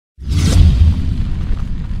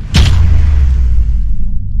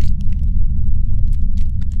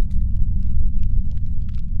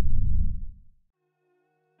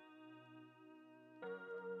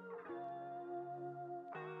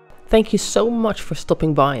Thank you so much for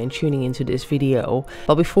stopping by and tuning into this video.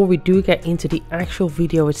 But before we do get into the actual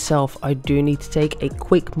video itself, I do need to take a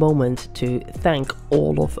quick moment to thank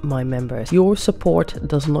all of my members. Your support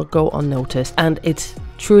does not go unnoticed, and it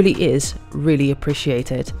truly is really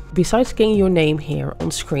appreciated. Besides getting your name here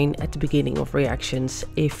on screen at the beginning of reactions,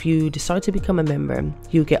 if you decide to become a member,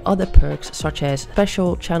 you get other perks such as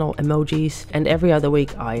special channel emojis, and every other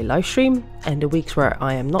week I live stream, and the weeks where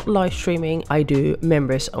I am not live streaming, I do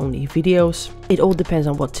members only videos. It all depends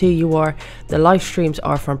on what tier you are. The live streams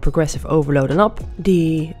are from Progressive Overload and up.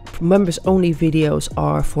 The members only videos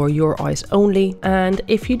are for your eyes only. And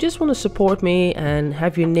if you just want to support me and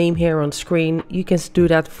have your name here on screen, you can do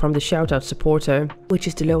that from the shout out supporter, which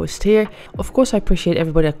is the lowest tier. Of course, I appreciate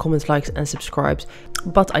everybody that comments, likes and subscribes,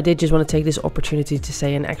 but I did just want to take this opportunity to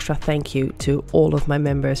say an extra thank you to all of my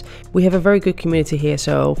members. We have a very good community here,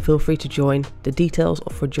 so feel free to join. The details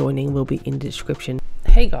for joining will be in the description.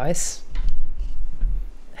 Hey guys,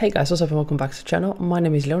 what's up and welcome back to the channel. My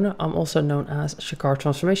name is Lona. I'm also known as Chikara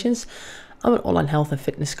Transformations. I'm an online health and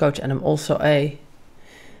fitness coach, and I'm also a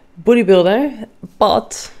bodybuilder,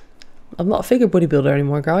 but I'm not a figure bodybuilder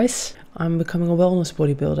anymore, guys. I'm becoming a wellness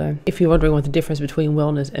bodybuilder. If you're wondering what the difference between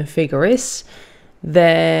wellness and figure is,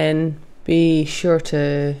 then be sure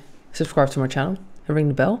to subscribe to my channel and ring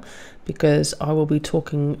the bell, because I will be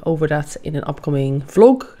talking over that in an upcoming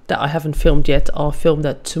vlog that I haven't filmed yet. I'll film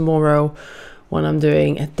that tomorrow when I'm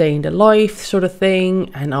doing a day in the life sort of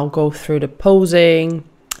thing, and I'll go through the posing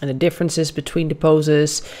and the differences between the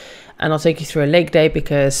poses, and I'll take you through a leg day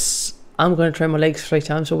because I'm going to train my legs 3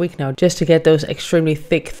 times a week now just to get those extremely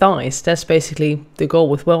thick thighs. That's basically the goal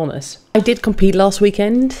with wellness. I did compete last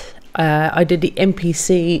weekend. I did the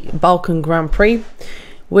NPC Balkan Grand Prix,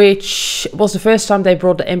 which was the first time they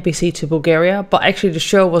brought the NPC to Bulgaria, but actually the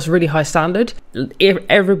show was really high standard.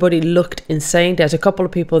 Everybody looked insane. There's a couple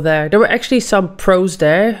of people there. There were actually some pros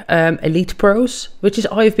there, elite pros, which is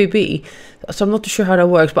IFBB. So I'm not too sure how that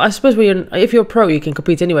works, but I suppose if you're a pro, you can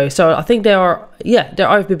compete anyway. So I think they're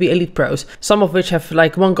IFBB elite pros. Some of which have,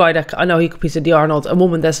 like, one guy that I know he competes at the Arnold, a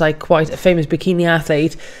woman that's like quite a famous bikini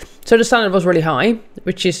athlete. So the standard was really high,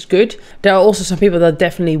 which is good. There are also some people that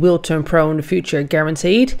definitely will turn pro in the future,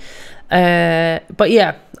 guaranteed. But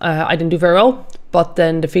yeah, I didn't do very well. But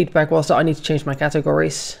then the feedback was that I need to change my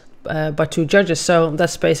categories by 2 judges. So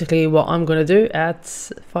that's basically what I'm going to do at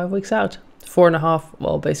 5 weeks out. 4.5,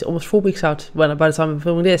 well, basically almost 4 weeks out by the time I'm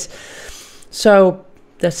filming this. So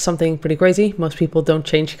that's something pretty crazy. Most people don't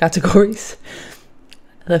change categories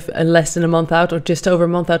less than a month out or just over a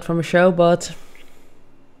month out from a show, but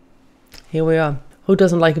here we are. Who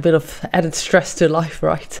doesn't like a bit of added stress to life,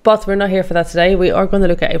 right? But we're not here for that today. We are going to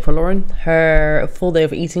look at April Lauren, her full day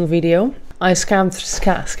of eating video. I scanned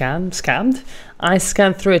through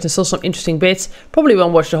it and saw some interesting bits. Probably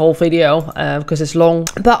won't watch the whole video because it's long,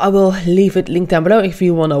 but I will leave it linked down below if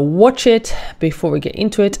you want to watch it. Before we get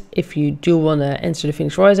into it, if you do want to enter the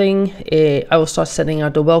Phoenix Rising, I will start sending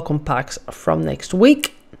out the welcome packs from next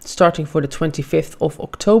week, starting for the 25th of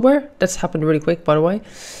October. That's happened really quick, by the way.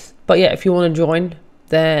 But yeah, if you want to join,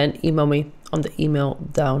 then email me on the email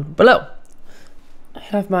down below. I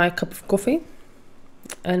have my cup of coffee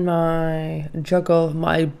and my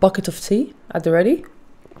my bucket of tea at the ready.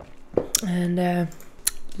 And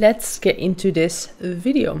let's get into this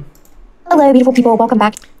video. Hello, beautiful people. Welcome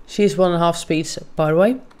back. She's 1.5 speeds, by the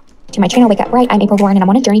way. To my channel, Wake Up Right. I'm April Lauren, and I'm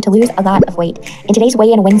on a journey to lose a lot of weight. In today's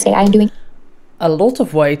weigh-in Wednesday, I am doing a lot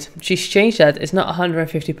of weight. She's changed that. It's not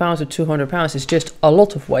 150 pounds or 200 pounds. It's just a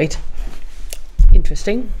lot of weight.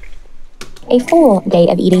 Interesting. A full day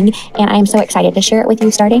of eating, and I am so excited to share it with you,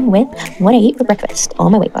 starting with what I ate for breakfast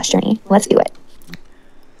on my weight loss journey. Let's do it.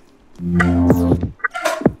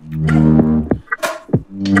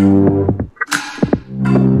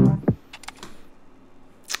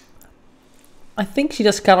 I think she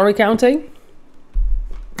does calorie counting.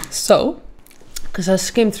 So, because I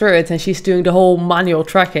skimmed through it and she's doing the whole manual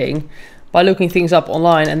tracking by looking things up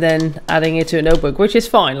online and then adding it to a notebook, which is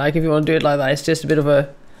fine. Like, if you want to do it like that, it's just a bit of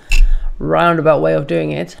a roundabout way of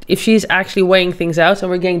doing it. If she's actually weighing things out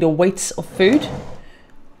and we're getting the weights of food,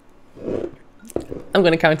 I'm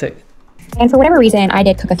going to count it. And for whatever reason, I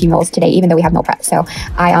did cook a few meals today, even though we have meal prep. So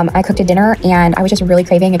I cooked a dinner, and I was just really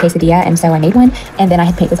craving a quesadilla, and so I made one, and then I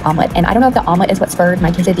had to make this omelet. And I don't know if the omelet is what spurred my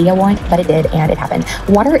quesadilla want, but it did, and it happened.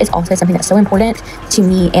 Water is also something that's so important to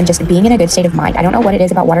me, and just being in a good state of mind. I don't know what it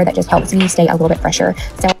is about water that just helps me stay a little bit fresher.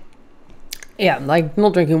 So yeah, like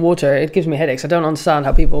not drinking water, it gives me headaches. I don't understand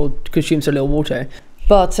how people consume so little water.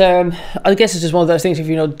 But I guess it's just one of those things, if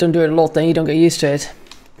you don't do it a lot, then you don't get used to it.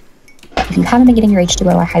 If you haven't been getting your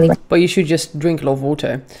H2O, I highly recommend. But you should just drink a lot of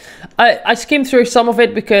water. I skimmed through some of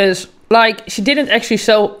it because, like, she didn't actually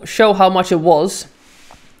show how much it was,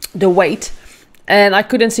 the weight. And I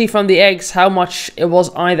couldn't see from the eggs how much it was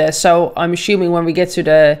either. So I'm assuming when we get to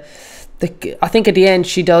the I think at the end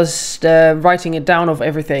she does the writing it down of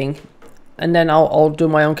everything. And then I'll do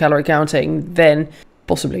my own calorie counting then,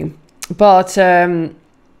 possibly. But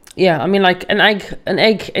yeah, I mean, like an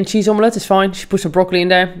egg and cheese omelette is fine. She puts some broccoli in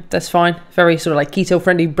there. That's fine. Very sort of like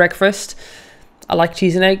keto-friendly breakfast. I like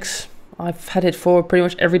cheese and eggs. I've had it for pretty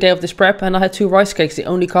much every day of this prep. And I had 2 rice cakes, the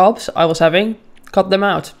only carbs I was having. Cut them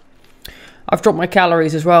out. I've dropped my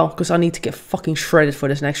calories as well because I need to get fucking shredded for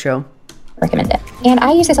this next show. Recommend it. And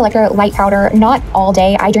I use this electrolyte powder not all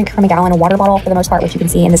day. I drink from a gallon a water bottle for the most part, which you can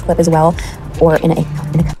see in this clip as well, or in a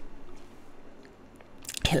cup.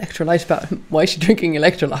 Electrolyte powder. Why is she drinking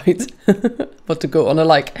electrolytes? But to go on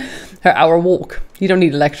her hour walk. You don't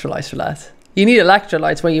need electrolytes for that. You need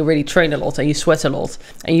electrolytes when you really train a lot and you sweat a lot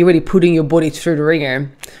and you're really putting your body through the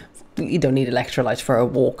ringer. You don't need electrolytes for a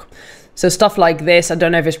walk. So stuff like this, I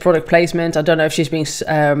don't know if it's product placement. I don't know if she's being,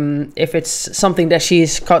 if it's something that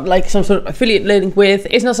she's got like some sort of affiliate link with.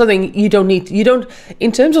 It's not something you don't need. You don't,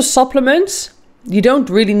 in terms of supplements, you don't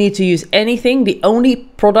really need to use anything. The only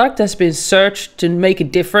product that's been searched to make a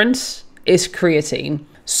difference is creatine.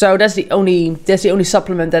 So that's the only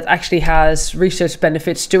supplement that actually has research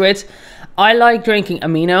benefits to it. I like drinking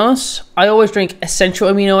aminos. I always drink essential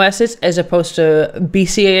amino acids as opposed to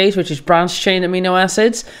BCAAs, which is branched chain amino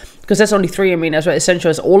acids. Because there's only 3 aminos, but essential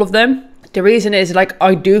is all of them. The reason is, like,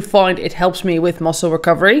 I do find it helps me with muscle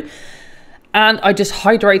recovery. And I just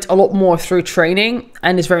hydrate a lot more through training.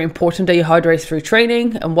 And it's very important that you hydrate through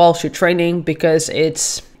training and whilst you're training, because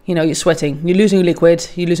it's, you know, you're sweating, you're losing liquid,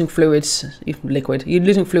 you're losing fluids, you're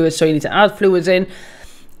losing fluids, so you need to add fluids in.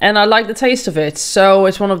 And I like the taste of it. So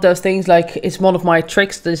it's one of those things, like, it's one of my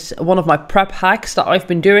tricks. This one of my prep hacks that I've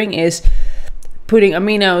been doing is putting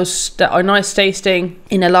aminos that are nice tasting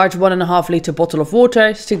in a large 1.5 liter bottle of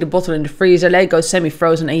water, stick the bottle in the freezer, let it go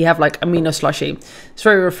semi-frozen, and you have like amino slushy. It's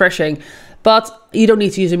very refreshing. But you don't need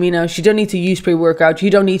to use aminos, you don't need to use pre-workout, you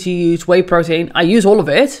don't need to use whey protein. I use all of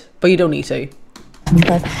it, but you don't need to.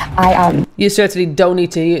 You certainly don't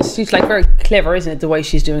need to use. She's like very clever, isn't it, the way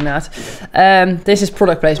she's doing that. This is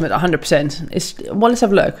product placement, 100%. Well, let's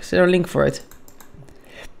have a look. Is there a link for it?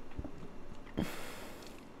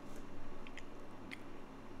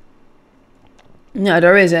 No,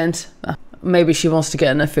 there isn't. Maybe she wants to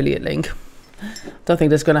get an affiliate link. Don't think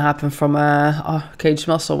that's going to happen from Cage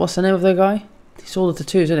Muscle. What's the name of the guy? He's all the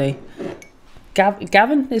tattoos, isn't he?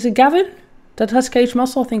 Gavin? Is it Gavin that has Cage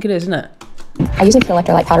Muscle? I think it is, isn't it? I use it for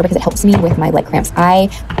electrolyte powder because it helps me with my leg cramps. I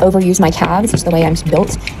overuse my calves, just the way I'm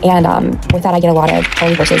built. And with that, I get a lot of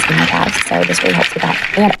polyverses in my calves. So this really helps with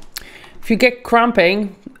that. And if you get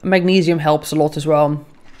cramping, magnesium helps a lot as well.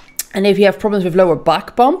 And if you have problems with lower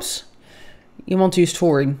back bumps, you want to use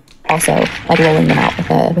taurine. Also, like rolling them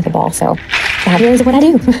out with a ball. So that is what I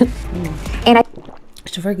do. And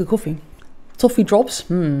it's a very good coffee. Toffee drops.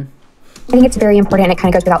 I think it's very important, and it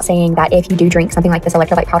kind of goes without saying, that if you do drink something like this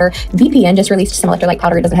electrolyte powder, VPN just released some electrolyte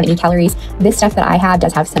powder. It doesn't have any calories. This stuff that I have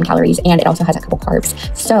does have some calories, and it also has a couple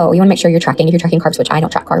carbs. So you want to make sure you're tracking. If you're tracking carbs, which I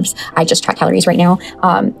don't track carbs, I just track calories right now.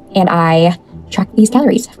 And I track these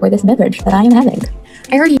calories for this beverage that I am having.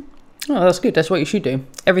 I heard you. Oh, that's good. That's what you should do.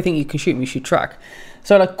 Everything you consume, you should track.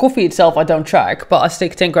 So like coffee itself, I don't track, but I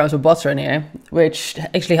stick 10 grams of butter in here, which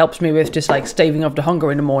actually helps me with just like staving off the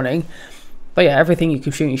hunger in the morning. But yeah, everything you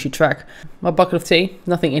consume, you should track. My bucket of tea,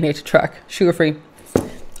 nothing in here to track. Sugar-free.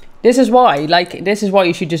 This is why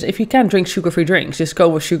you should just, if you can drink sugar-free drinks, just go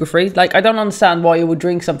with sugar-free. Like, I don't understand why you would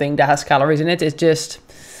drink something that has calories in it. It's just,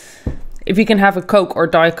 if you can have a Coke or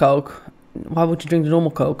Diet Coke, why would you drink the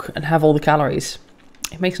normal Coke and have all the calories?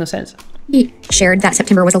 It makes no sense. He shared that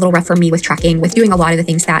September was a little rough for me with tracking, with doing a lot of the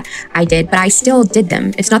things that I did, but I still did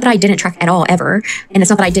them. It's not that I didn't track at all ever, and it's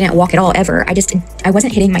not that I didn't walk at all ever. I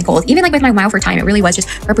wasn't hitting my goals. Even like with my mile for time, it really was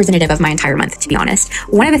just representative of my entire month, to be honest.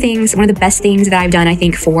 One of the best things that I've done, I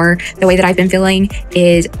think, for the way that I've been feeling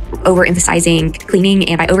is overemphasizing cleaning.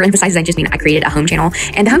 And by overemphasizing, I just mean I created a home channel.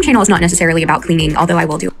 And the home channel is not necessarily about cleaning, although I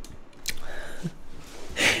will do.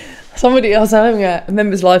 Somebody, I was having a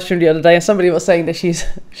members live stream the other day, and somebody was saying that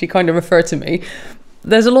she kind of referred to me.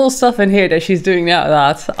 There's a lot of stuff in here that she's doing now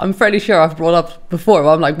that I'm fairly sure I've brought up before.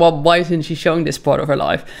 But I'm like, well, why isn't she showing this part of her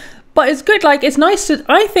life? But it's good. Like, it's nice to,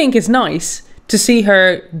 I think it's nice to see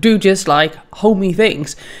her do just like homey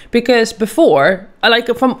things. Because before, I like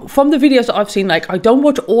from the videos that I've seen, like I don't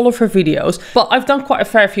watch all of her videos, but I've done quite a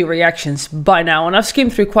fair few reactions by now, and I've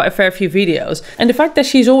skimmed through quite a fair few videos. And the fact that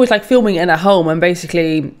she's always like filming in a home and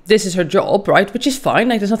basically this is her job, right? Which is fine,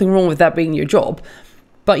 like there's nothing wrong with that being your job.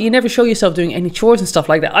 But you never show yourself doing any chores and stuff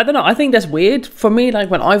like that. I don't know, I think that's weird. For me,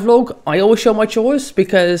 like when I vlog, I always show my chores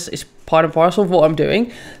because it's part and parcel of what I'm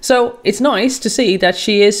doing. So it's nice to see that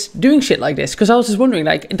she is doing shit like this. Because I was just wondering,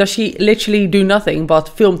 like, does she literally do nothing but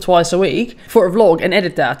film twice a week for a vlog and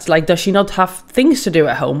edit that? Like, does she not have things to do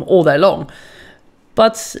at home all day long?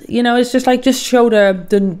 But, you know, it's just like, just show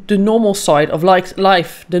the normal side of like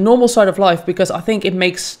life. The normal side of life, because I think it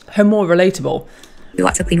makes her more relatable. Do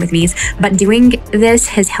lots of clean with me's, but doing this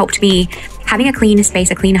has helped me. Having a clean space,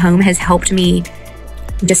 a clean home has helped me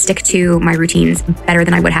just stick to my routines better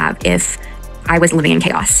than I would have if I was living in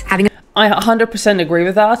chaos. I 100% agree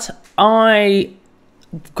with that.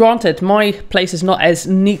 Granted, my place is not as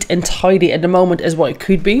neat and tidy at the moment as what it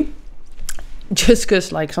could be. Just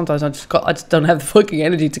because, like, sometimes I just don't have the fucking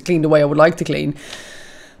energy to clean the way I would like to clean.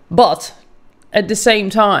 But at the same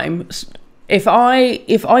time, if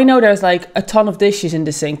I know there's like a ton of dishes in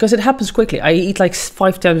the sink, because it happens quickly. I eat like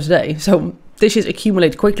 5 times a day, so dishes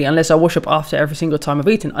accumulate quickly unless I wash up after every single time I've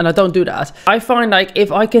eaten, and I don't do that. I find like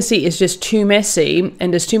if I can see it's just too messy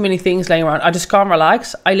and there's too many things laying around, I just can't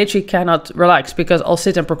relax. I literally cannot relax because I'll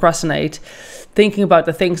sit and procrastinate thinking about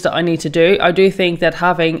the things that I need to do. I do think that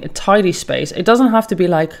having a tidy space, it doesn't have to be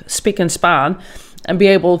like spick and span and be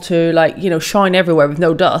able to, like, you know, shine everywhere with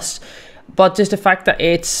no dust, but just the fact that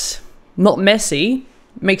it's not messy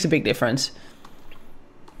makes a big difference.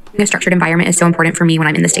 A structured environment is so important for me when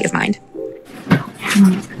I'm in this state of mind.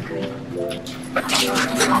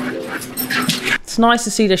 It's nice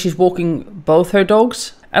to see that she's walking both her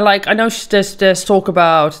dogs. And like, I know there's talk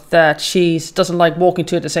about that she doesn't like walking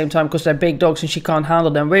two at the same time because they're big dogs and she can't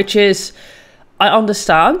handle them, which is, I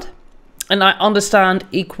understand. And I understand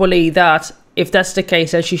equally that if that's the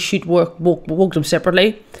case, then she should walk them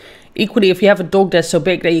separately. Equally, if you have a dog that's so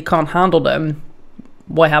big that you can't handle them,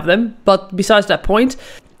 why have them? But besides that point,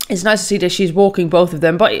 it's nice to see that she's walking both of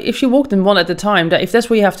them. But if she walked them one at a time, that if that's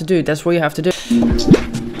what you have to do, that's what you have to do.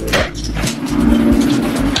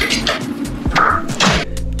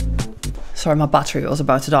 Sorry, my battery was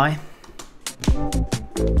about to die.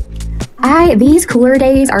 These cooler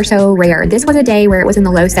days are so rare. This was a day where it was in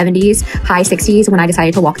the low 70s, high 60s when I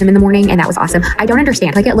decided to walk them in the morning, and that was awesome. I don't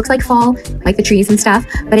understand. Like, it looks like fall, like the trees and stuff,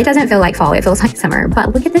 but it doesn't feel like fall. It feels like summer.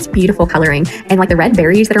 But look at this beautiful coloring and like the red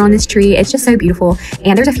berries that are on this tree. It's just so beautiful.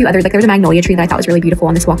 And there's a few others, like there's a magnolia tree that I thought was really beautiful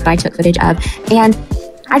on this walk that I took footage of. And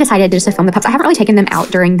I decided just to film the pups. I haven't really taken them out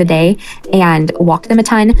during the day and walked them a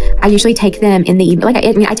ton. I usually take them in the evening. Like,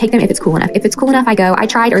 I take them if it's cool enough. If it's cool enough, I go. I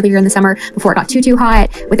tried earlier in the summer before it got too hot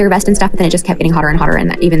with their vest and stuff, but then it just kept getting hotter and hotter,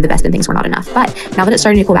 and even the vest and things were not enough. But now that it's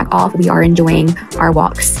starting to cool back off, we are enjoying our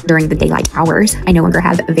walks during the daylight hours. I no longer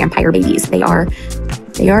have vampire babies. They are,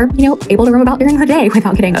 you know, able to roam about during the day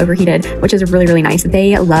without getting overheated, which is really, really nice.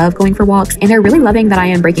 They love going for walks, and they're really loving that I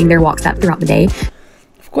am breaking their walks up throughout the day.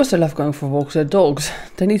 Of course they love going for walks. They're dogs.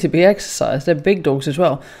 They need to be exercised. They're big dogs as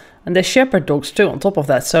well. And they're shepherd dogs too on top of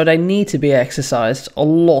that. So they need to be exercised a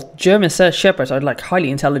lot. German shepherds are like highly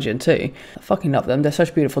intelligent too. I fucking love them. They're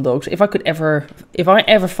such beautiful dogs. If I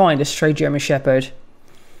ever find a stray German shepherd,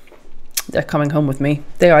 they're coming home with me.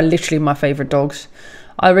 They are literally my favorite dogs.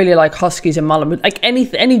 I really like huskies and malamute. Like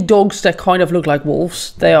any dogs that kind of look like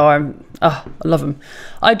wolves. They are, I love them.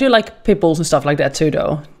 I do like pit bulls and stuff like that too,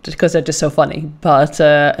 though, just because they're just so funny. But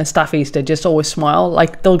and staffies, they just always smile.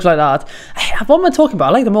 Like dogs like that. What am I talking about?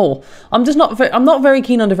 I like them all. I'm not very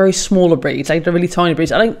keen on the very smaller breeds, like the really tiny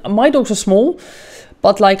breeds. I like, my dogs are small,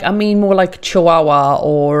 but like, I mean more like Chihuahua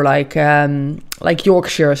or like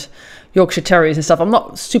Yorkshire Terriers and stuff. I'm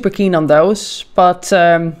not super keen on those, but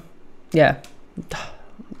yeah.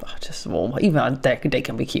 Well, even they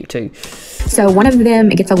can be cute too. So one of them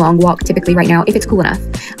gets a long walk typically right now, if it's cool enough.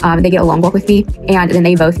 They get a long walk with me, and then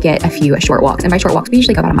they both get a few short walks. And by short walks, we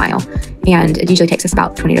usually go about a mile. And it usually takes us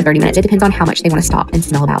about 20 to 30 minutes. It depends on how much they want to stop and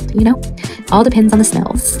smell about, you know? All depends on the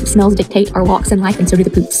smells. The smells dictate our walks in life, and so do the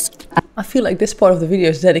poops. I feel like this part of the video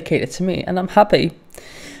is dedicated to me, and I'm happy.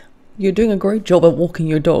 You're doing a great job at walking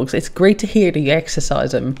your dogs. It's great to hear that you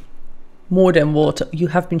exercise them more than what you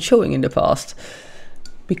have been showing in the past.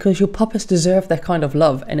 Because your puppies deserve that kind of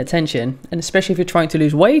love and attention. And especially if you're trying to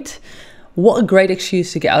lose weight, what a great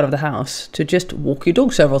excuse to get out of the house, to just walk your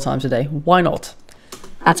dog several times a day. Why not?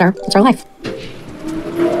 That's our life.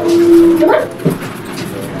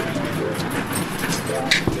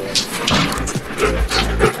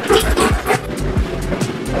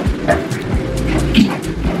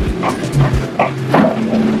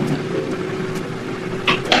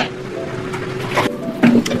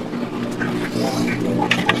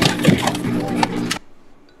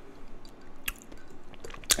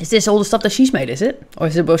 this all the stuff that she's made, is it? Or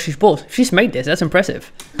is it what she's bought? If she's made this, that's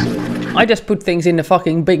impressive. I just put things in the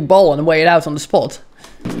fucking big bowl and weigh it out on the spot.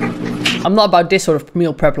 I'm not about this sort of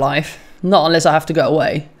meal prep life. Not unless I have to go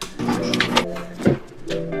away.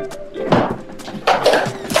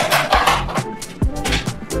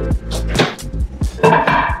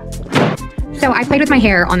 So I played with my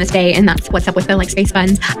hair on this day, and that's what's up with the like space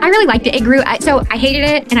buns. I really liked it. It grew. So I hated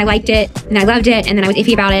it, and I liked it, and I loved it, and then I was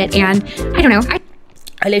iffy about it, and I don't know.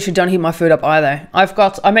 I literally don't heat my food up either.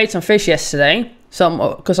 I made some fish yesterday,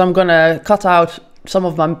 because I'm gonna cut out some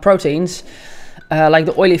of my proteins, like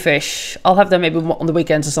the oily fish. I'll have them maybe on the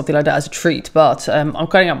weekends or something like that as a treat, but I'm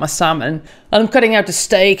cutting out my salmon. And I'm cutting out the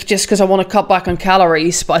steak just because I want to cut back on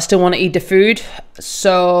calories, but I still want to eat the food.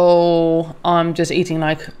 So I'm just eating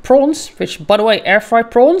like prawns, which, by the way, air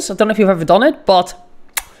fried prawns. I don't know if you've ever done it, but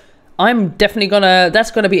I'm definitely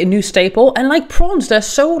that's gonna be a new staple. And like prawns, they're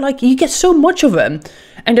so like, you get so much of them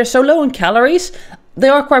and they're so low in calories. They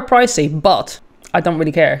are quite pricey, but I don't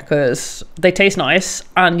really care because they taste nice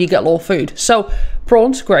and you get a lot of food. So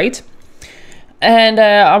prawns, great. And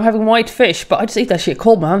I'm having white fish, but I just eat that shit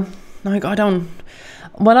cold, man. Like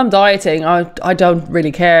when I'm dieting, I don't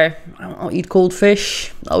really care. I'll eat cold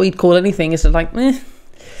fish. I'll eat cold anything. It's like,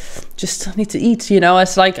 just need to eat, you know.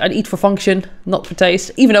 It's like I'd eat for function, not for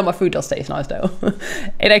taste. Even though my food does taste nice though.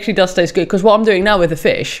 It actually does taste good, because what I'm doing now with the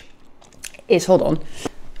fish is, hold on.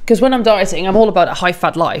 Because when I'm dieting, I'm all about a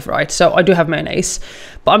high-fat life, right? So I do have mayonnaise,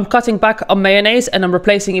 but I'm cutting back on mayonnaise and I'm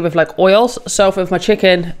replacing it with like oils. So with my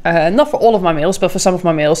chicken, not for all of my meals, but for some of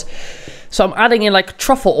my meals. So I'm adding in like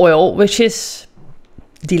truffle oil, which is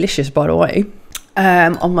delicious, by the way,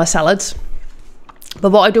 on my salads.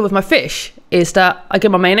 But what I do with my fish is that I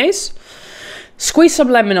get my mayonnaise, squeeze some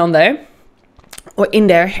lemon on there, or in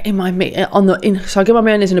there, so I get my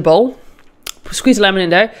mayonnaise in a bowl, squeeze a lemon in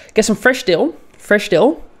there, get some fresh dill,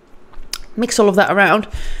 mix all of that around,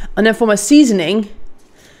 and then for my seasoning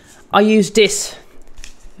I use this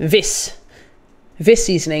vis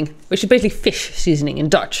seasoning, which is basically fish seasoning in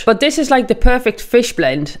Dutch. But this is like the perfect fish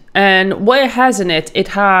blend, and what it has in it, it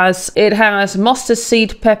has mustard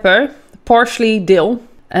seed, pepper, parsley, dill,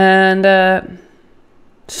 and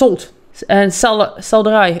salt, and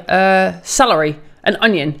celery, and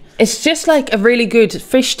onion. It's just like a really good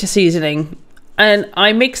fish seasoning, and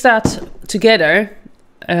I mix that together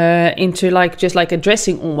into like just like a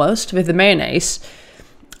dressing almost with the mayonnaise,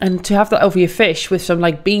 and to have that over your fish with some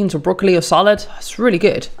like beans or broccoli or salad, it's really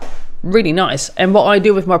good, really nice. And what I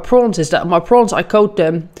do with my prawns is that my prawns, I coat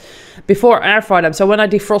them before I air fry them. So when I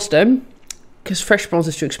defrost them, because fresh prawns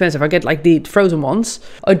is too expensive, I get like the frozen ones,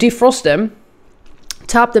 I defrost them,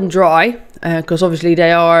 tap them dry, because obviously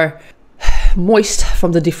they are moist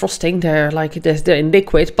from the defrosting. They're in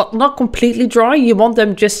liquid, but not completely dry. You want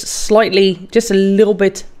them just a little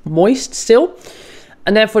bit moist still.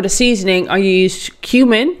 And then for the seasoning, I use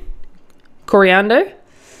cumin, coriander,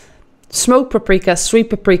 smoked paprika, sweet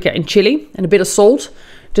paprika, and chili, and a bit of salt.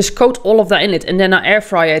 Just coat all of that in it, and then I air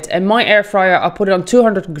fry it. And my air fryer, I put it on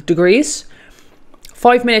 200 degrees,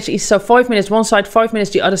 5 minutes each, so 5 minutes one side, 5 minutes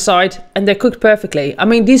the other side, and they're cooked perfectly. I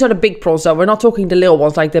mean, these are the big prawns though. We're not talking the little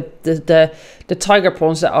ones, like the tiger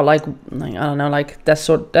prawns that are like I don't know, like that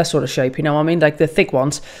sort of shape. You know what I mean? Like the thick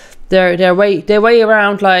ones. They weigh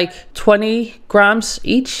around like 20 grams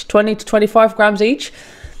each, 20 to 25 grams each.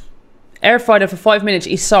 Air fry them for 5 minutes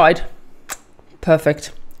each side.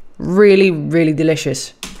 Perfect. Really, really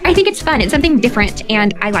delicious. I think it's fun. It's something different,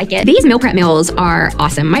 and I like it. These meal prep meals are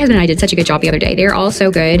awesome. My husband and I did such a good job the other day. They're all so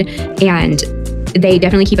good, and they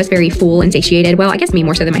definitely keep us very full and satiated. Well, I guess me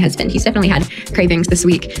more so than my husband. He's definitely had cravings this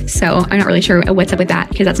week, so I'm not really sure what's up with that,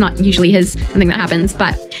 because that's not usually something that happens.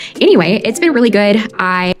 But anyway, it's been really good.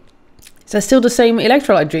 Is that still the same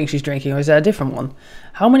electrolyte drink she's drinking, or is that a different one?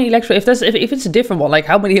 How many electrolytes? If it's a different one, like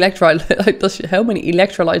how many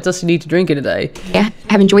electrolytes does she need to drink in a day? Yeah,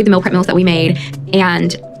 I have enjoyed the meal prep meals that we made,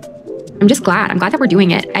 and I'm just glad. I'm glad that we're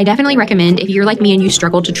doing it. I definitely recommend, if you're like me and you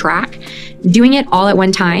struggle to track, doing it all at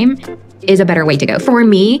one time is a better way to go. For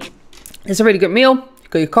me, it's a really good meal. You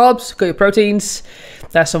got your carbs, got your proteins.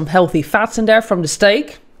 There's some healthy fats in there from the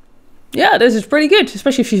steak. Yeah, this is pretty good,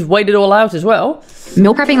 especially if she's weighed it all out as well.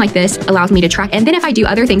 Meal prepping like this allows me to track, and then if I do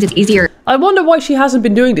other things, it's easier. I wonder why she hasn't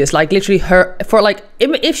been doing this, like literally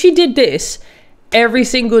if she did this every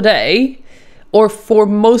single day, or for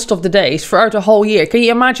most of the days throughout the whole year, can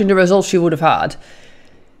you imagine the results she would have had?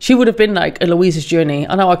 She would have been like a Louise's journey.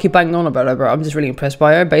 I know I keep banging on about her, but I'm just really impressed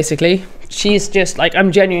by her, basically. She's just like,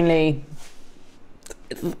 I'm genuinely...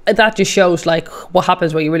 That just shows like what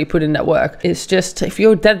happens when you really put in that work. It's just, if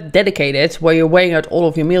you're dedicated, where you're weighing out all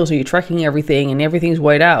of your meals and you're tracking everything and everything's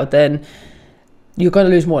weighed out, then you're going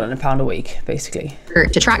to lose more than a pound a week, basically.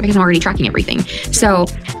 To track, because I'm already tracking everything. So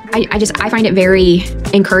I find it very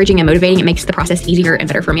encouraging and motivating. It makes the process easier and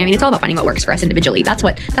better for me. I mean, it's all about finding what works for us individually. That's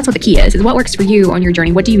what the key is what works for you on your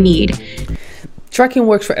journey. What do you need? Tracking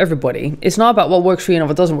works for everybody. It's not about what works for you and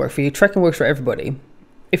what doesn't work for you. Tracking works for everybody.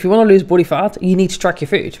 If you want to lose body fat, you need to track your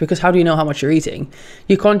food, because how do you know how much you're eating?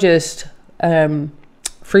 You can't just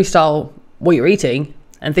freestyle what you're eating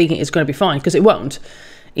and thinking it's going to be fine, because it won't.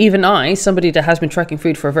 Even I, somebody that has been tracking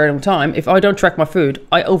food for a very long time, if I don't track my food,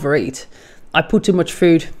 I overeat. I put too much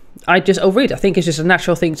food. I just overeat. I think it's just a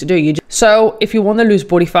natural thing to do. So if you want to lose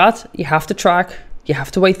body fat, you have to track. You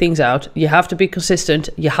have to weigh things out. You have to be consistent.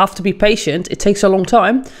 You have to be patient. It takes a long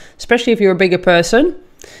time, especially if you're a bigger person.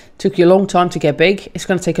 It took you a long time to get big. It's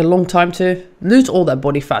going to take a long time to lose all that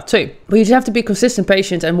body fat too. But you just have to be consistent,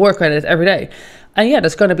 patient, and work at it every day. And yeah,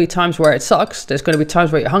 there's going to be times where it sucks. There's going to be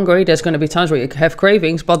times where you're hungry. There's going to be times where you have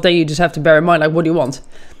cravings. But then you just have to bear in mind, like, what do you want?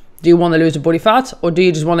 Do you want to lose the body fat, or do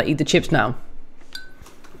you just want to eat the chips now?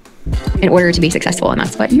 In order to be successful, and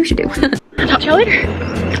that's what you should do. Talk to you later.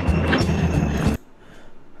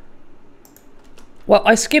 Well,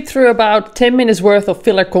 I skipped through about 10 minutes worth of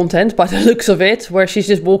filler content by the looks of it, where she's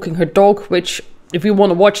just walking her dog, which if you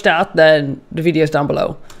want to watch that, then the video is down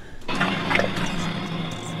below.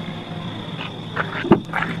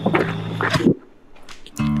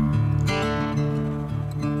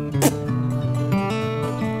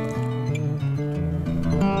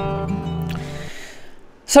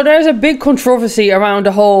 So there's a big controversy around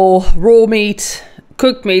the whole raw meat,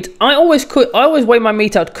 cooked meat. I always weigh my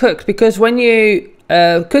meat out cooked, because when you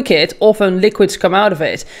cook it, often liquids come out of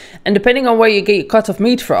it, and depending on where you get your cut of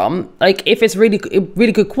meat from, like if it's really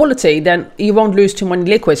good quality, then you won't lose too many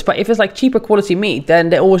liquids. But if it's like cheaper quality meat, then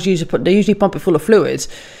they usually pump it full of fluids.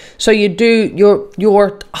 So you do your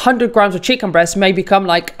 100 grams of chicken breast may become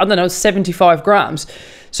like, I don't know, 75 grams.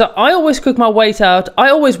 So I always cook my weight out. I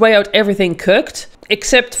always weigh out everything cooked,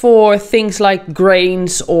 except for things like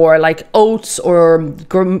grains or like oats or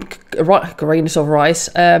grains of rice,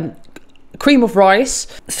 cream of rice.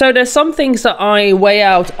 So there's some things that I weigh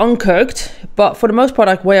out uncooked, but for the most part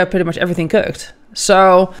I weigh out pretty much everything cooked.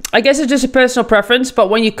 So I guess it's just a personal preference, but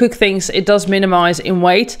when you cook things, it does minimize in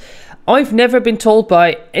weight. I've never been told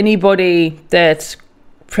by anybody that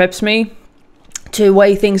preps me to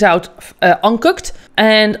weigh things out uncooked,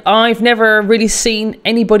 and I've never really seen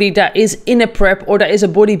anybody that is in a prep or that is a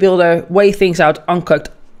bodybuilder weigh things out uncooked.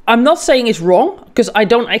 I'm not saying it's wrong, because I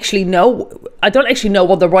don't actually know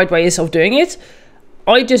what the right way is of doing it.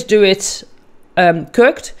 I just do it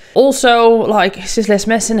cooked. Also, like, it's just less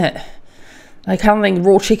mess in it. Like handling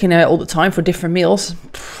raw chicken all the time for different meals,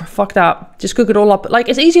 fuck that. Just cook it all up. Like,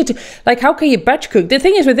 it's easier to, like, how can you batch cook? The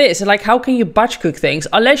thing is with this, like, how can you batch cook things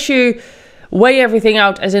unless you weigh everything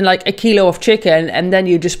out, as in like a kilo of chicken, and then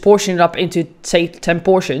you just portion it up into, say, 10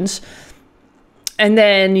 portions. And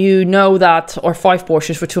then you know that, or 5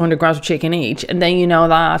 portions for 200 grams of chicken each. And then you know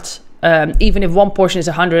that even if one portion is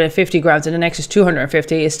 150 grams and the next is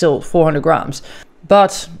 250, it's still 400 grams.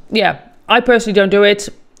 But yeah, I personally don't do it.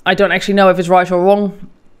 I don't actually know if it's right or wrong.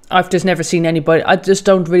 I've just never seen anybody. I just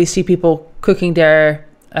don't really see people cooking their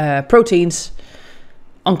proteins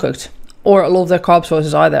uncooked, or a lot of their carb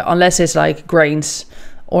sources either, unless it's like grains,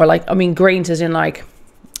 or like, I mean, grains as in like,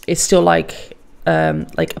 it's still like a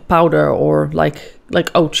powder, or like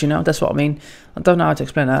oats, you know, that's what I mean. I don't know how to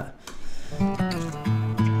explain that.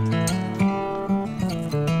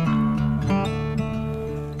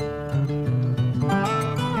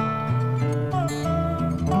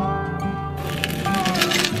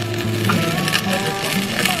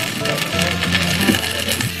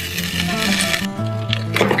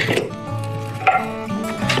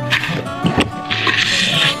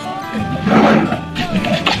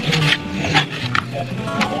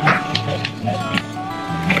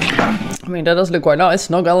 I mean, that does look quite nice,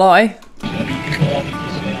 not gonna lie.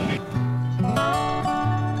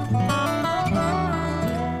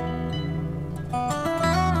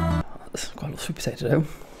 That's quite a lot of sweet potato though.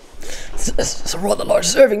 It's a rather large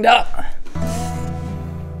serving, that.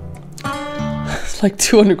 It's like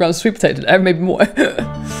 200 grams of sweet potato there, maybe more.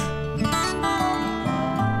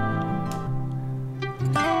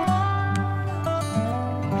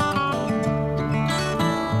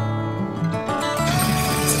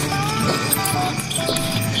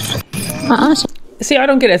 See, I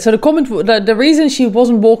don't get it. So the reason she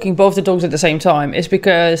wasn't walking both the dogs at the same time is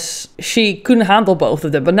because she couldn't handle both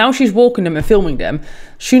of them. But now she's walking them and filming them.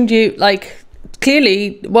 Shouldn't you, like,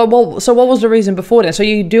 clearly, so what was the reason before then? So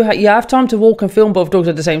you you have time to walk and film both dogs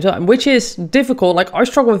at the same time, which is difficult. Like I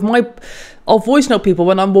struggle with I'll voice note people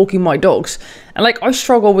when I'm walking my dogs, and like I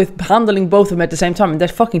struggle with handling both of them at the same time, and they're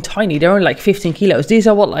fucking tiny. They're only like 15 kilos. These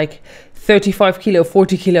are what, like 35 kilo,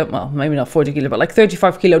 40 kilo, well, maybe not 40 kilo, but like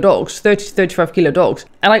 35 kilo dogs, 30 to 35 kilo dogs.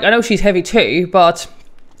 And like, I know she's heavy too, but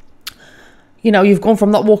you know, you've gone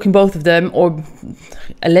from not walking both of them, or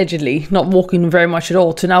allegedly not walking very much at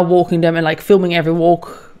all, to now walking them and like filming every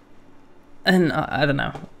walk. And I don't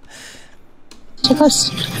know. Too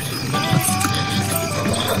close.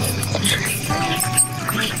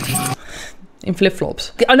 In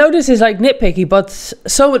flip-flops. I know this is like nitpicky, but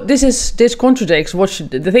so this contradicts what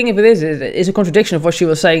the thing of it is a contradiction of what she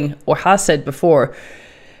was saying or has said before,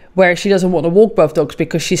 where she doesn't want to walk both dogs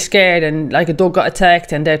because she's scared and like a dog got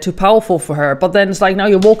attacked and they're too powerful for her. But then it's like now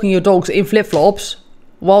you're walking your dogs in flip-flops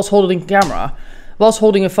whilst holding a camera, whilst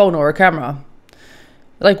holding a phone or a camera.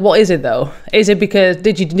 Like, what is it though? Is it because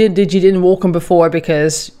did you didn't walk them before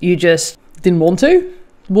because you just didn't want to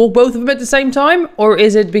walk both of them at the same time? Or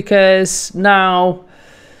is it because now,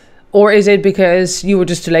 or is it because you were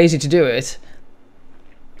just too lazy to do it?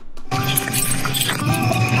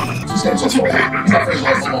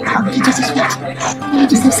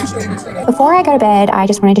 Before I go to bed, I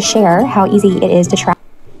just wanted to share how easy it is to track.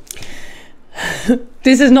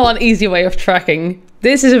 This is not an easy way of tracking.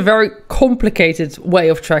 This is a very complicated way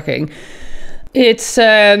of tracking. It's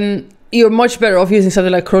you're much better off using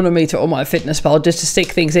something like Chronometer or MyFitnessPal just to stick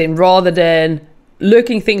things in rather than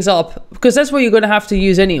looking things up, because that's what you're going to have to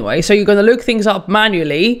use anyway. So you're going to look things up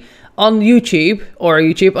manually on YouTube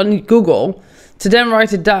on Google to then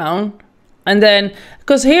write it down. And then,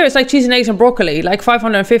 because here it's like cheese and eggs and broccoli, like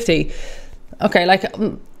 550. Okay, like,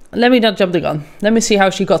 let me not jump the gun. Let me see how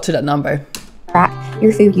she got to that number. Track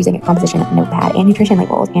your food using a composition notepad and nutrition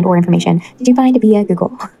labels and or information that you find via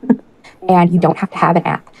Google. And you don't have to have an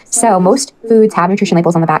app. So most foods have nutrition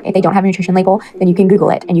labels on the back. If they don't have a nutrition label, then you can Google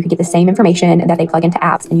it and you can get the same information that they plug into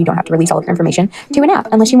apps, and you don't have to release all of your information to an app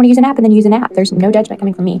unless you want to use an app, and then use an app. There's no judgment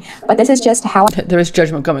coming from me, but this is just how there is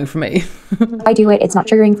judgment coming from me. I do it. It's not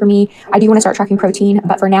triggering for me. I do want to start tracking protein,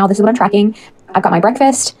 but for now, this is what I'm tracking. I've got my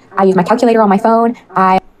breakfast. I use my calculator on my phone.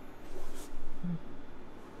 I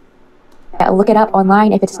look it up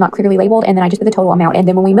online if it's not clearly labeled, and then I just put the total amount. And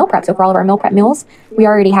then when we meal prep, so for all of our meal prep meals, we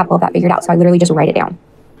already have all of that figured out. So I literally just write it down.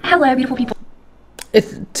 Hello, beautiful people.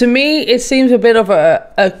 To me, it seems a bit of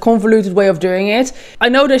a convoluted way of doing it. I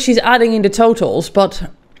know that she's adding in the totals, but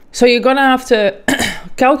so you're gonna have to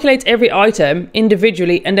calculate every item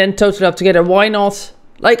individually and then total it up together. Why not?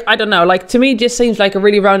 Like, I don't know, like to me, it just seems like a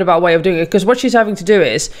really roundabout way of doing it, because what she's having to do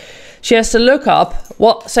is she has to look up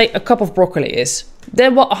what, say, a cup of broccoli is,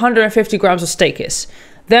 then what 150 grams of steak is,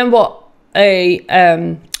 then what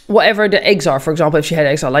a whatever the eggs are, for example, if she had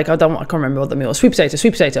eggs, like I can't remember what the meal is. Sweet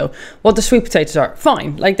potato, what the sweet potatoes are.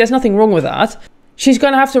 Fine, like there's nothing wrong with that. She's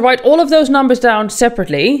gonna have to write all of those numbers down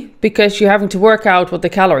separately because you're having to work out what the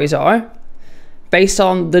calories are based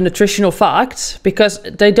on the nutritional facts, because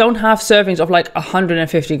they don't have servings of like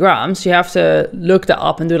 150 grams. You have to look that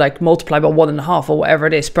up and do like multiply by 1.5 or whatever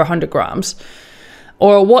it is per 100 grams.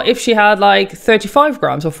 Or what if she had like 35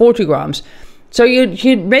 grams or 40 grams? So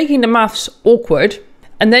you're making the maths awkward.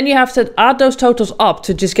 And then you have to add those totals up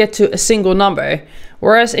to just get to a single number.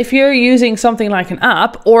 Whereas if you're using something like an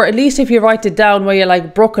app, or at least if you write it down where you're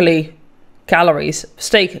like broccoli calories,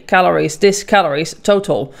 steak calories, this calories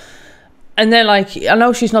total. And then like, I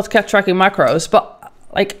know she's not kept tracking macros, but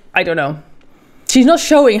like, I don't know. She's not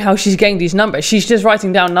showing how she's getting these numbers. She's just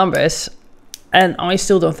writing down numbers. And I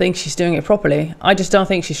still don't think she's doing it properly. I just don't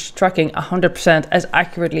think she's tracking 100% as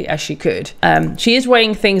accurately as she could. She is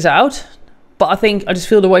weighing things out. But I just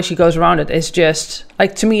feel the way she goes around it is just,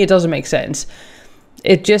 like, to me, it doesn't make sense.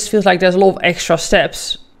 It just feels like there's a lot of extra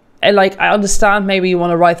steps. And, like, I understand maybe you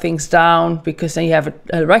want to write things down because then you have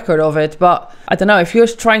a record of it. But, I don't know, if you're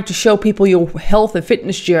trying to show people your health and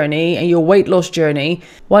fitness journey and your weight loss journey,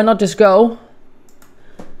 why not just go?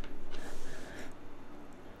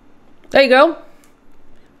 There you go.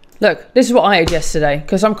 Look, this is what I ate yesterday,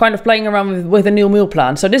 because I'm kind of playing around with a new meal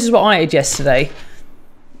plan. So this is what I ate yesterday.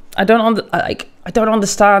 I don't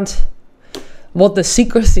understand what the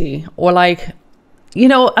secrecy, or like, you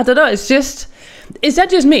know, I don't know. It's just, is that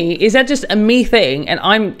just me? Is that just a me thing? And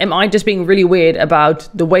am I just being really weird about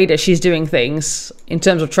the way that she's doing things in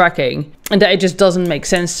terms of tracking, and that it just doesn't make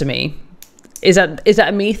sense to me? Is that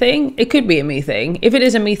a me thing? It could be a me thing. If it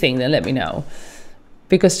is a me thing, then let me know,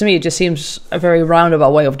 because to me it just seems a very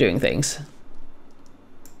roundabout way of doing things.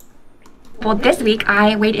 Well, this week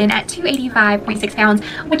I weighed in at 285.6 pounds,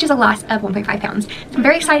 which is a loss of 1.5 pounds. So I'm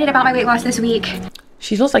very excited about my weight loss this week.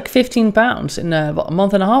 She's lost like 15 pounds in what, a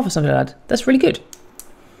month and a half or something like that. That's really good.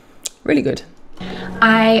 Really good.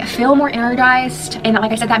 I feel more energized, and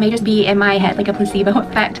like I said, that may just be in my head, like a placebo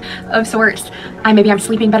effect of sorts. Maybe I'm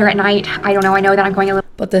sleeping better at night. I don't know. I know that I'm going a little...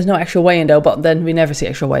 But there's no actual weigh-in though, but then we never see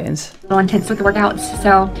actual weigh-ins. A little intense with the workouts,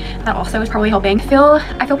 so that also is probably helping.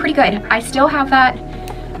 I feel pretty good. I still have that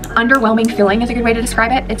underwhelming feeling, is a good way to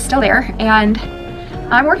describe it. It's still there, and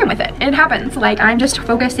I'm working with it. It happens. Like, I'm just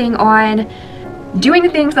focusing on doing the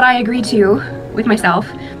things that I agreed to with myself,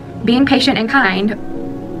 being patient and kind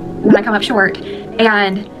when I come up short,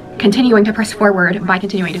 and continuing to press forward by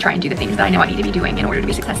continuing to try and do the things that I know I need to be doing in order to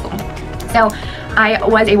be successful. So I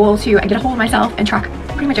was able to get a hold of myself and track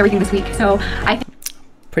pretty much everything this week. So I think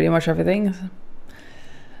pretty much everything.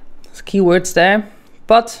 There's keywords there,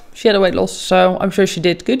 but she had a weight loss, so I'm sure she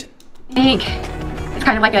did good. I think it's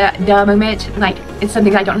kind of like a duh moment. Like, it's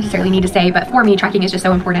something that I don't necessarily need to say, but for me, tracking is just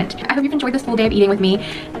so important. I hope you've enjoyed this full day of eating with me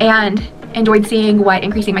and enjoyed seeing what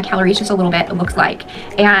increasing my calories just a little bit looks like.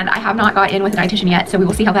 And I have not got in with a dietitian yet, so we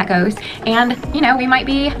will see how that goes. And, you know, we might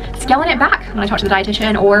be scaling it back when I talk to the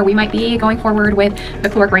dietitian, or we might be going forward with the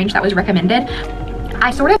caloric range that was recommended.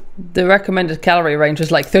 The recommended calorie range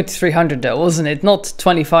was like 3,300 though, wasn't it? Not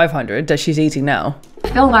 2,500 that she's eating now.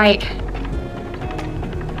 I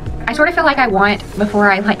sort of feel like I want, before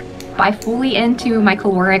I buy fully into my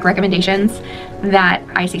caloric recommendations, that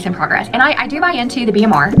I see some progress. And I do buy into the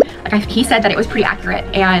BMR. He said that it was pretty accurate,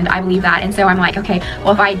 and I believe that. And so I'm like, okay,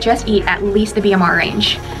 well, if I just eat at least the BMR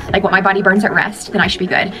range, like what my body burns at rest, then I should be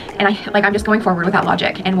good. And I'm just going forward with that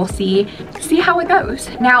logic, and we'll see how it goes.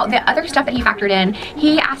 Now, the other stuff that he factored in,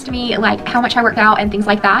 he asked me like how much I worked out and things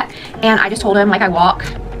like that. And I just told him like I walk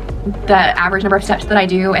the average number of steps that I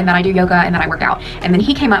do, and that I do yoga, and that I work out. And then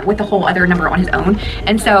he came up with the whole other number on his own.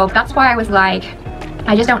 And so that's why I was like,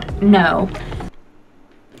 I just don't know.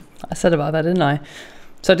 I said about that, didn't I?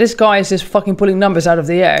 So this guy is just fucking pulling numbers out of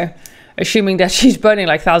the air, assuming that she's burning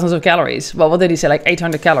like thousands of calories. Well, what did he say? Like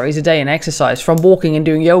 800 calories a day in exercise from walking and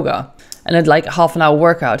doing yoga. And then like half an hour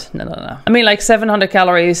workout. No. I mean like 700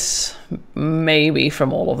 calories maybe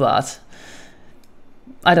from all of that.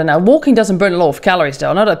 I don't know. Walking doesn't burn a lot of calories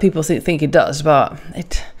though. Not that people think it does, but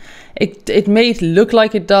it may look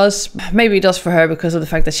like it does. Maybe it does for her because of the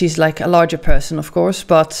fact that she's like a larger person, of course.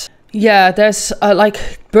 But yeah, there's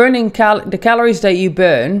like burning the calories that you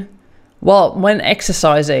burn, well, when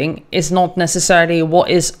exercising is not necessarily what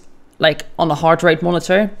is like on a heart rate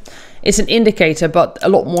monitor. It's an indicator, but a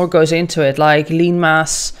lot more goes into it, like lean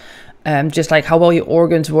mass, just like how well your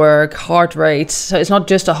organs work, heart rates. So it's not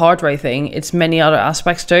just a heart rate thing, it's many other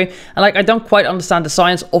aspects too. And like, I don't quite understand the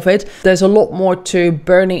science of it. There's a lot more to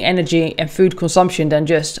burning energy and food consumption than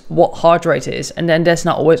just what heart rate is. And then that's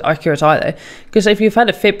not always accurate either. Because if you've had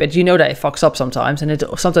a Fitbit, you know that it fucks up sometimes, and it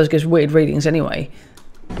sometimes gives weird readings anyway.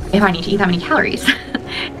 If I need to eat that many calories.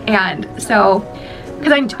 And so,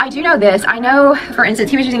 because I do know this. I know, for instance,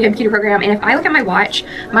 he was using a computer program, and if I look at my watch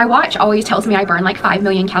always tells me I burn like 5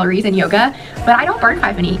 million calories in yoga, but I don't burn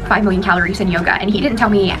 5 million calories in yoga. And he didn't tell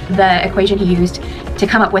me the equation he used to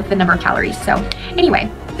come up with the number of calories. So anyway,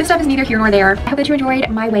 this stuff is neither here nor there. I hope that you enjoyed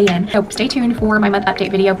my weigh-in. So stay tuned for my month update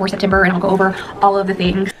video for September, and I'll go over all of the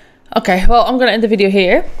things. Okay, well, I'm gonna end the video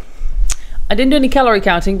here. I didn't do any calorie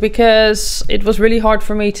counting because it was really hard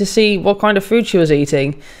for me to see what kind of food she was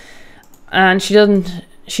eating. And she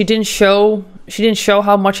didn't show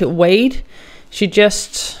how much it weighed. She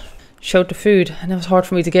just showed the food, and it was hard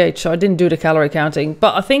for me to gauge, so I didn't do the calorie counting.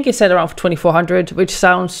 But I think it said around 2,400, which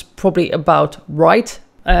sounds probably about right.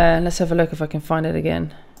 Let's have a look if I can find it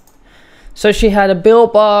again. So she had a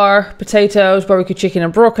Built Bar, potatoes, barbecue chicken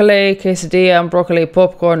and broccoli, quesadilla and broccoli,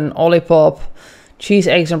 popcorn and olipop, cheese,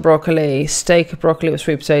 eggs and broccoli, steak, broccoli with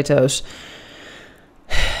sweet potatoes.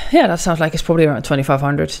 Yeah, that sounds like it's probably around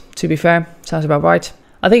 2,500, to be fair. Sounds about right.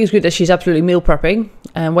 I think it's good that she's absolutely meal prepping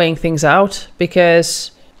and weighing things out,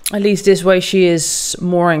 because at least this way she is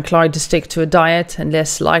more inclined to stick to a diet and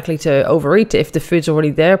less likely to overeat if the food's already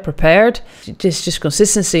there, prepared. It's just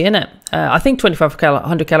consistency, innit? I think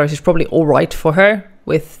 2,500 calories is probably all right for her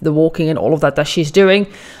with the walking and all of that she's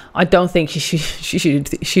doing. I don't think she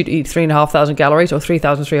should eat 3,500 calories or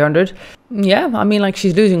 3,300. Yeah, I mean, like,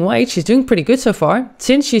 she's losing weight. She's doing pretty good so far.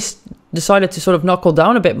 Since she's decided to sort of knuckle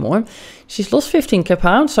down a bit more, she's lost 15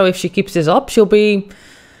 pounds. So if she keeps this up, she'll be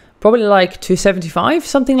probably like 275,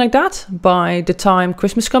 something like that, by the time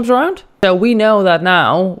Christmas comes around. So we know that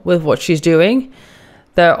now with what she's doing,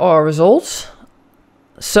 there are results.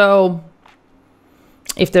 So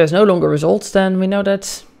if there's no longer results, then we know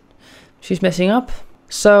that she's messing up.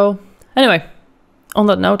 So Anyway, on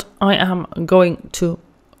that note, I am going to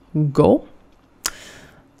go.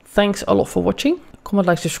 Thanks a lot for watching. Comment,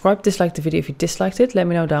 like, subscribe, dislike the video if you disliked it. Let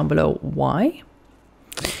me know down below why.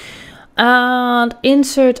 And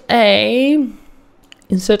insert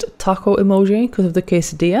taco emoji because of the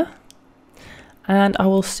quesadilla. And I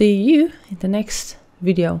will see you in the next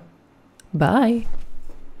video. Bye.